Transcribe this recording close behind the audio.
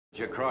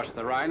Across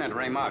the Rhine at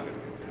Remagen.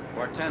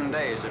 For 10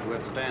 days it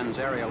withstands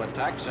aerial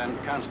attacks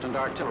and constant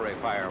artillery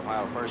fire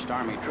while First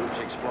Army troops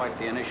exploit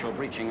the initial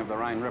breaching of the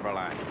Rhine River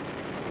line.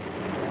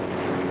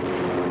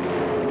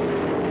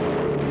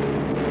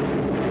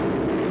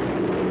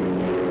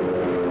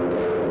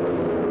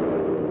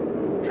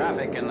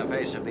 Traffic in the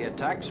face of the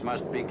attacks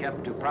must be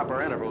kept to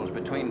proper intervals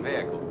between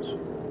vehicles.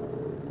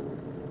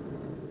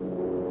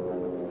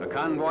 A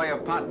convoy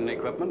of ponton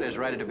equipment is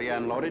ready to be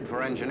unloaded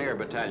for engineer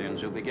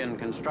battalions who begin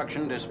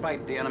construction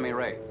despite the enemy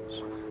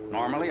raids.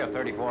 Normally a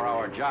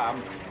 34-hour job,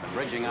 the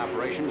bridging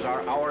operations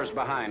are hours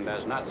behind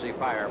as Nazi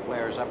fire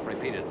flares up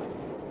repeatedly.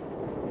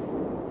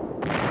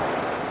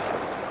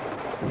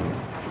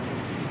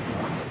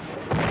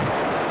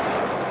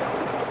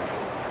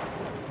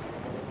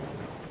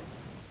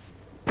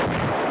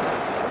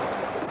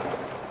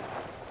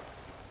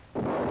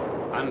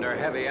 Under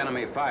heavy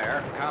enemy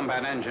fire,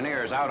 combat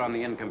engineers out on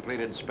the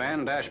incompleted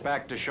span dash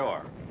back to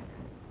shore.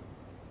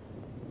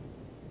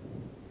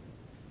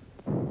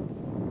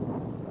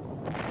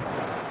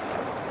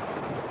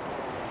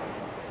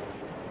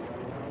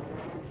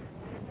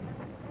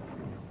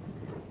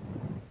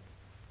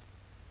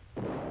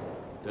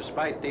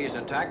 Despite these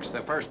attacks,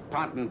 the first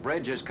ponton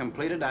bridge is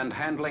completed and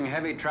handling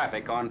heavy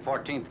traffic on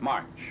 14th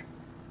March.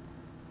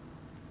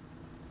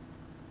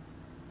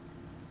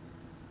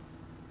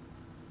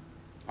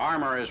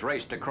 Armor is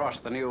raced across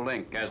the new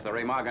link as the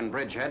Remagen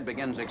bridgehead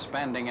begins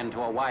expanding into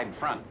a wide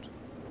front.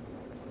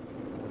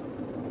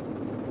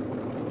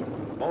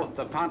 Both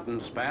the ponton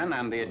span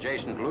and the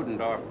adjacent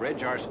Ludendorff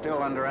Bridge are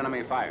still under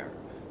enemy fire.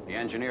 The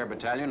engineer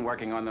battalion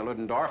working on the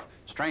Ludendorff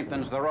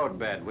strengthens the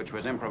roadbed, which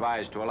was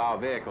improvised to allow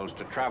vehicles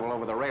to travel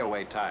over the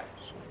railway ties.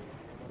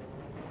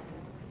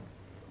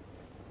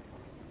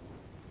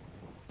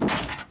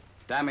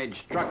 Damaged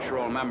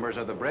structural members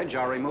of the bridge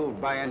are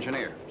removed by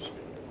engineers.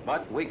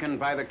 But weakened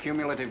by the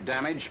cumulative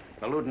damage,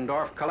 the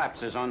Ludendorff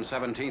collapses on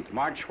 17th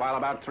March while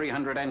about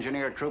 300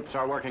 engineer troops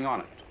are working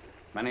on it.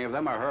 Many of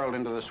them are hurled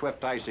into the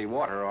swift icy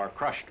water or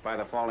crushed by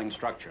the falling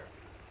structure.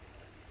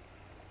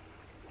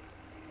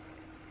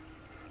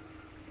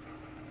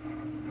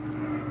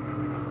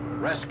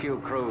 Rescue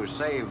crews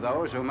save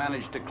those who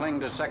managed to cling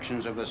to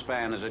sections of the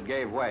span as it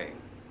gave way.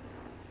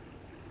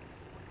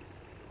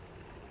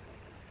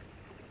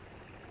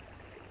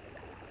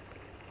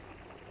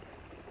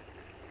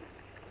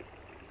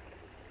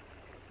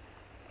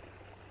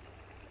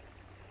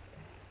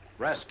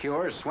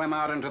 Rescuers swim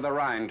out into the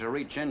Rhine to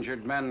reach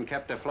injured men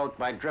kept afloat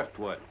by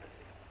driftwood.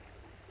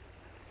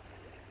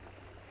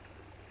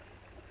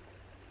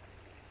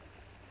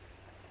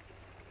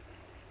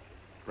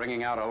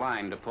 Bringing out a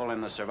line to pull in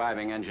the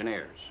surviving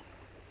engineers.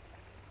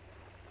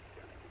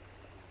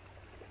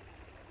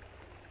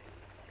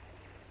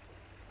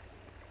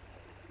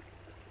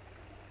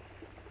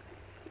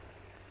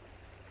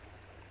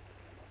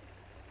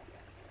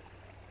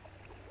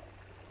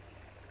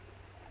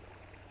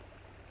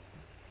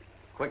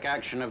 Quick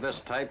action of this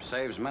type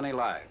saves many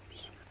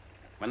lives.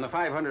 When the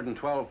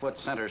 512-foot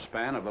center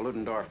span of the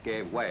Ludendorff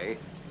gave way,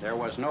 there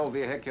was no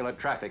vehicular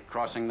traffic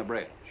crossing the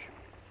bridge.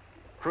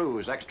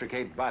 Crews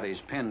extricate bodies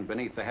pinned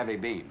beneath the heavy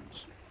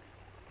beams.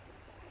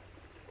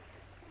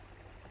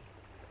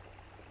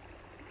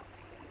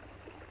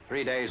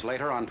 Three days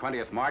later, on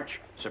 20th March,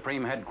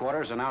 Supreme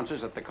Headquarters announces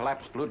that the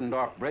collapsed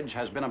Ludendorff Bridge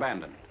has been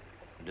abandoned.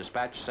 The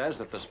dispatch says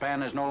that the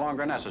span is no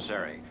longer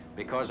necessary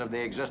because of the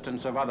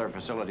existence of other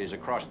facilities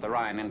across the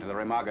Rhine into the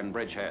Remagen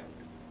bridgehead.